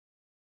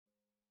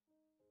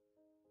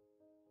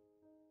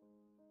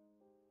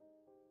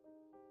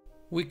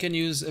we can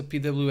use a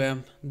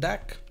PWM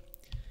DAC,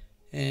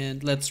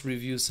 and let's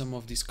review some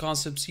of these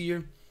concepts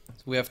here.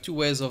 So we have two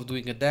ways of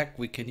doing a DAC.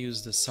 We can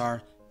use the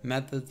SAR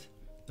method,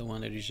 the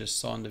one that you just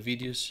saw in the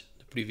videos,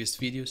 the previous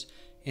videos,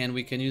 and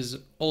we can use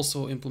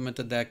also implement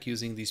a DAC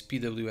using this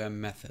PWM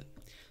method.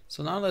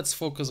 So now let's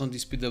focus on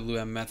this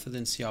PWM method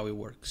and see how it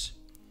works.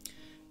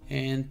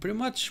 And pretty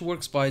much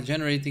works by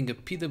generating a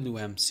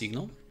PWM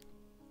signal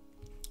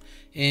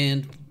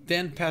and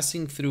then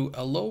passing through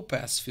a low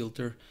pass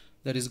filter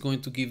that is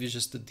going to give you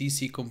just the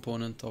DC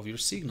component of your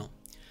signal.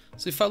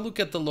 So if I look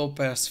at the low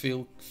pass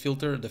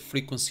filter, the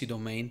frequency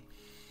domain,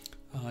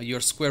 your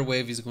square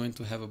wave is going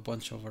to have a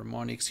bunch of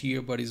harmonics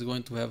here, but it's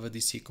going to have a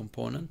DC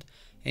component.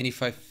 And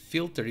if I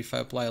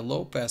apply a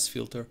low pass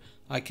filter,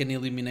 I can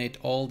eliminate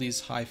all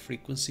these high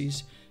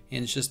frequencies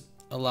and just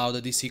allow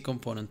the DC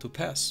component to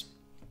pass.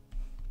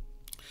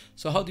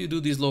 So how do you do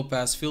this low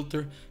pass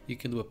filter? You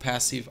can do a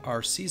passive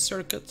RC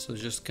circuit, so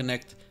just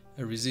connect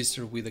a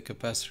resistor with a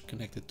capacitor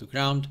connected to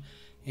ground,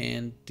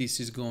 and this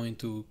is going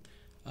to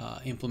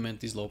implement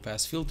this low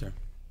pass filter.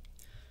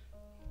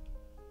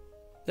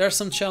 There are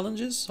some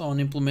challenges on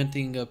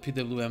implementing a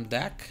PWM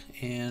DAC,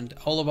 and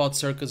All About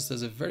Circuits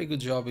does a very good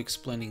job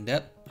explaining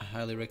that. I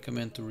highly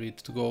recommend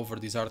to go over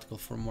this article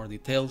for more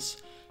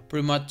details.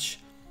 Pretty much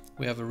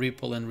we have a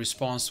ripple and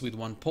response with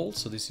one pole,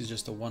 so this is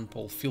just a one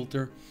pole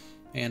filter.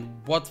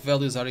 And what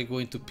values are you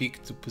going to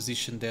pick to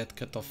position that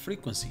cutoff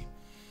frequency?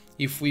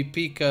 If we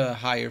pick a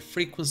higher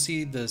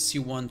frequency, the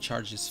C1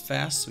 charges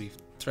fast, so it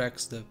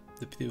tracks the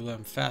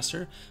PWM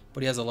faster,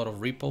 but it has a lot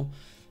of ripple.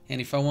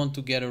 And if I want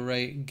to get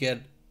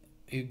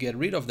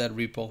rid of that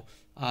ripple,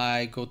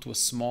 I go to a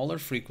smaller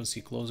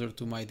frequency closer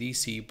to my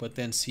DC, but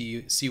then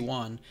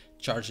C1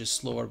 charges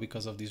slower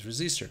because of this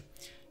resistor.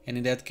 And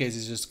in that case,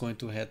 it's just going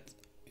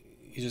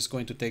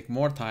to take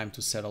more time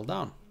to settle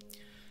down.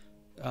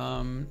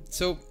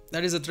 So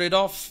that is a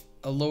trade-off.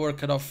 A lower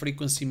cutoff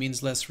frequency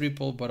means less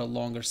ripple, but a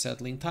longer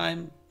settling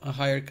time. A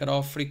higher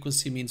cutoff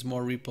frequency means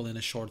more ripple and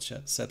a short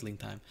settling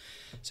time.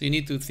 So you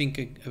need to think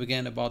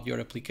again about your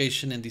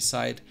application and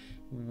decide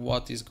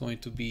what is going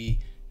to be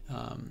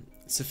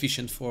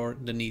sufficient for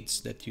the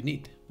needs that you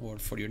need, or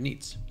for your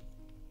needs.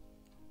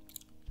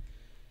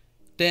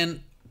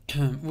 Then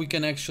we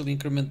can actually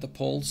increment the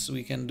poles.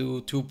 We can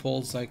do two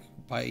poles, like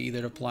by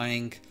either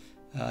applying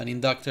an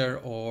inductor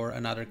or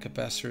another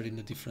capacitor in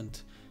a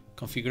different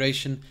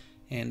configuration.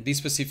 And this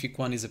specific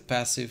one is a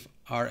passive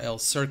RL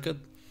circuit,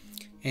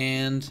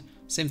 and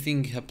same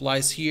thing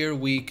applies here.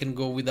 We can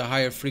go with a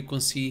higher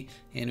frequency,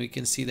 and we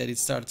can see that it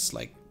starts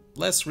like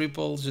less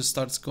ripple, just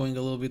starts going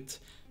a little bit,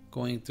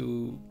 going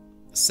to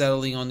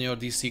settling on your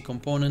DC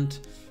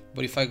component.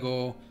 But if I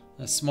go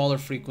a smaller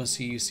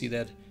frequency, you see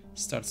that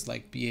starts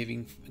like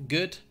behaving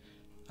good.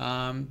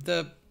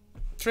 The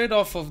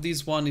trade-off of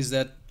this one is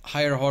that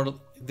higher hurdle,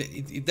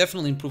 it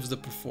definitely improves the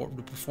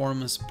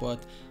performance,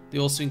 but they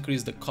also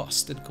increase the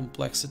cost and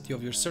complexity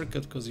of your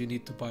circuit because you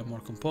need to buy more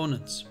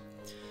components.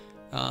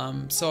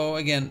 So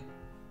again,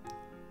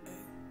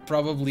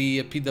 probably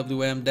a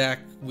PWM DAC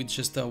with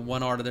just a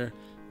one order,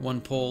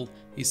 one pole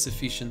is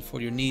sufficient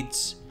for your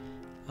needs,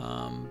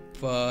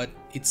 but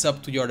it's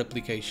up to your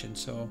application.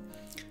 So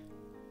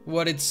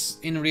what it's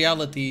in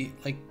reality,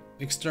 like,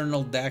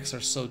 external DACs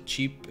are so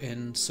cheap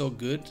and so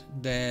good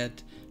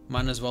that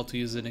might as well to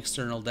use an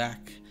external DAC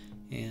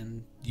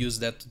and use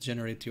that to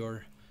generate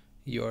your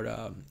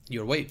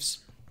waves.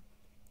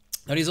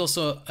 There is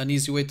also an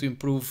easy way to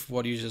improve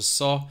what you just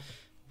saw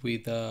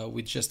with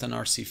just an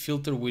RC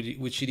filter,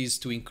 which it is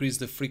to increase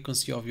the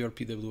frequency of your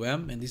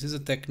PWM, and this is a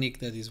technique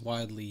that is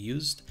widely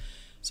used.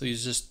 So you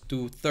just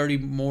do 30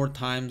 more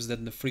times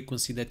than the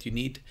frequency that you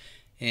need,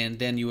 and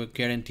then you will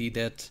guarantee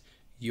that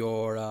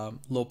your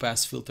low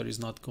pass filter is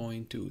not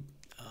going to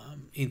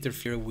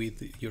interfere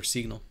with your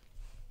signal.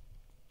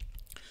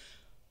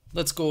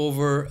 Let's go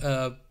over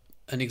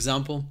an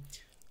example.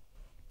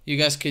 You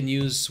guys can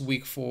use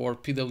week 4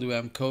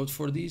 PWM code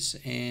for this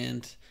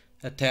and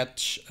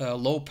attach a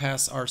low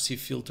pass RC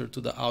filter to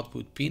the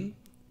output pin,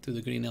 to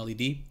the green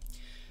LED.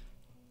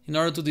 In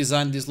order to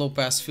design this low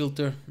pass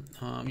filter,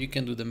 you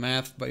can do the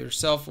math by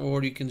yourself,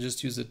 or you can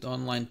just use an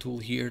online tool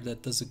here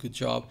that does a good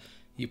job.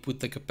 You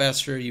put the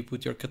capacitor, you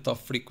put your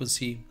cutoff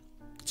frequency,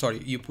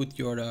 you put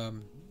your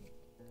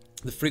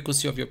the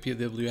frequency of your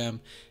PWM,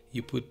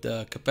 you put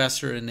the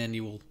capacitor, and then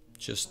you will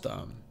just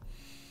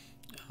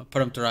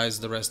parameterize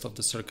the rest of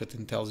the circuit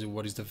and tells you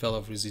what is the value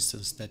of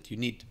resistance that you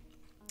need.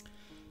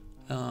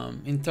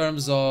 In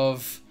terms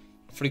of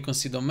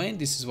frequency domain,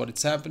 this is what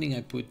it's happening.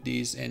 I put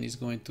this and it's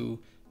going to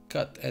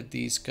cut at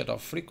this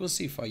cutoff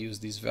frequency if I use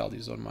these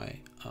values on my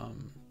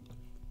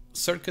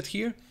circuit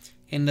here.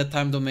 In the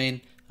time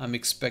domain, I'm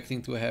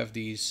expecting to have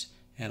these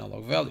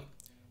analog value.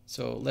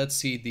 So let's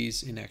see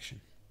these in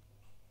action.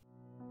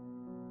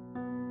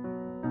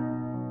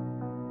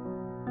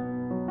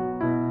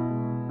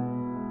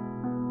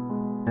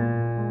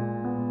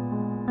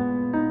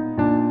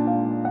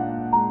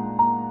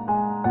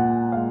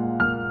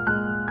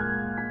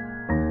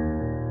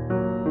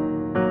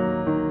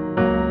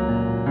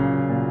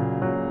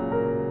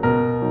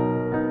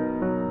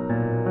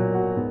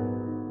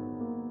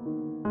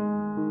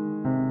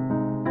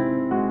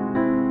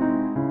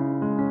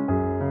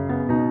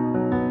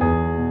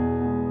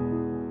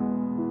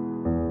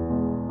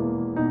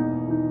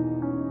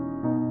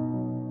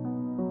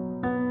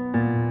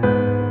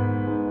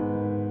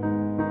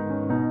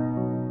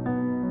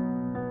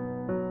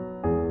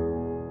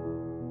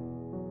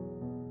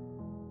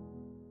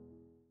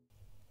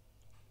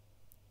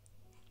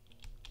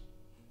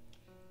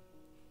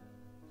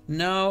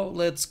 Now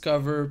let's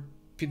cover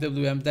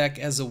PWM DAC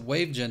as a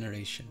wave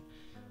generation.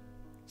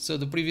 So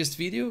the previous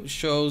video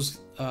shows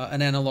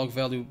an analog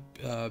value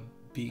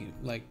be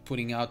like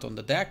putting out on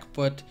the DAC,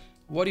 but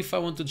what if I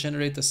want to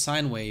generate a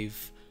sine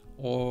wave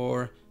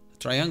or a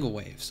triangle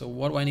wave? So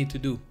what do I need to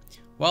do?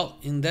 Well,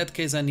 in that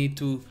case I need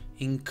to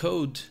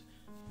encode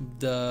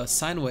the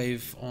sine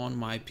wave on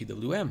my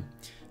PWM,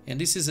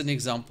 and this is an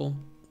example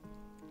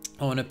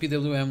on a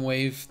PWM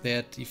wave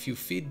that if you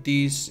feed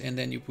this and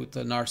then you put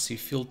an RC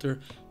filter,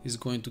 is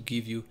going to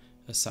give you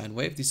a sine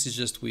wave. This is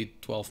just with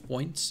 12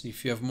 points.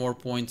 If you have more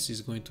points,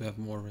 it's going to have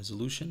more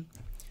resolution.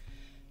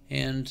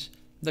 And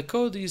the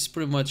code is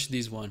pretty much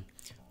this one.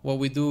 What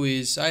we do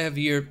is, I have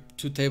here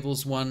two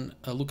tables, one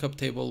a lookup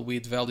table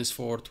with values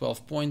for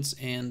 12 points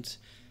and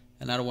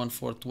another one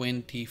for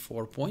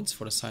 24 points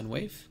for a sine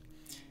wave.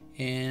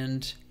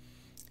 And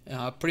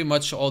pretty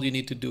much all you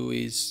need to do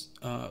is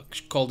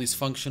call this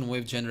function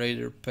wave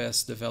generator,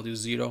 pass the value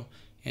 0,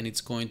 and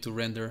it's going to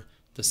render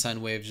the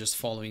sine wave just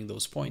following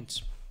those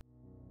points.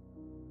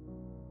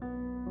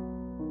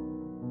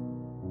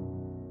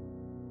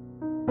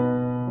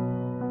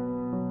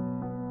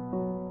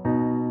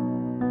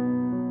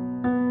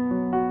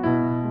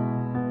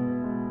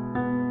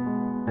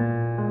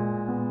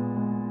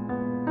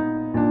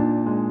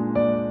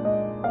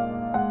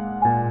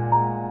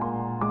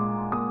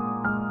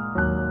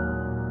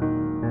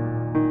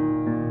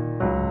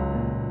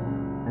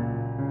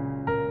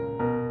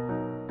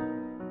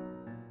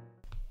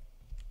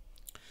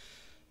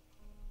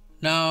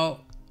 Now,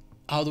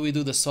 how do we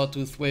do the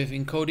sawtooth wave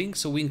encoding?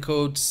 So we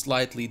encode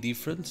slightly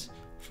different.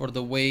 For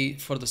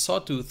the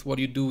sawtooth, what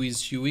you do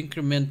is you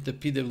increment the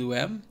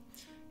PWM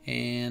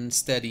and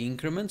steady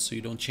increment, so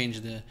you don't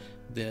change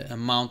the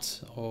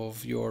amount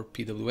of your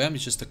PWM.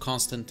 It's just a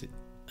constant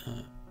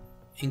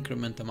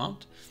increment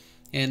amount,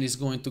 and it's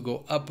going to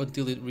go up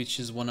until it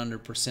reaches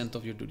 100%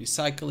 of your duty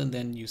cycle, and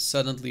then you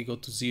suddenly go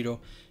to 0,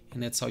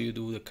 and that's how you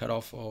do the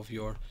cutoff of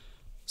your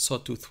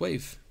sawtooth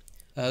wave.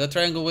 The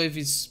triangle wave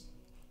is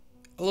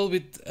a little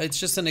bit, it's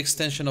just an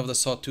extension of the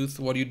sawtooth.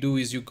 What you do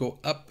is you go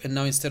up, and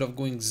now instead of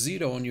going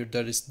 0 on your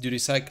duty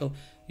cycle,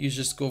 you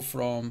just go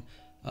from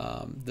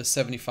the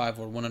 75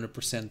 or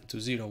 100%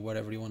 to 0,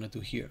 whatever you want to do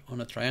here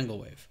on a triangle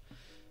wave.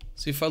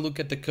 So if I look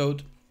at the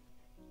code,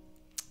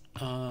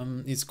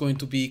 it's going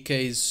to be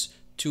case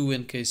 2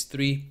 and case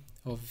 3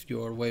 of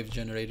your wave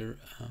generator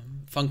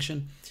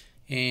function.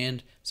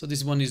 And so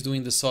this one is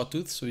doing the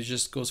sawtooth, so it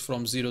just goes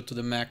from 0 to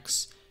the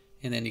max,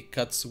 and then it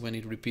cuts when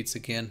it repeats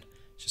again,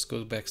 just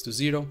goes back to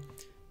 0.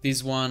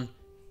 This one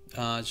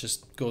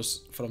just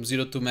goes from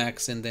 0 to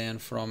max, and then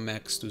from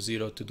max to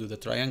 0 to do the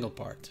triangle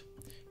part.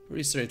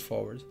 Pretty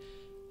straightforward.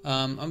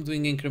 I'm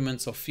doing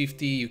increments of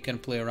 50. You can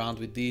play around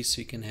with this,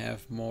 so you can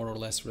have more or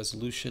less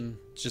resolution.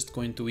 It's just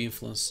going to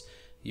influence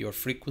your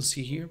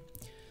frequency here.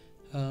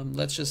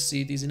 Let's just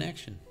see this in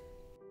action.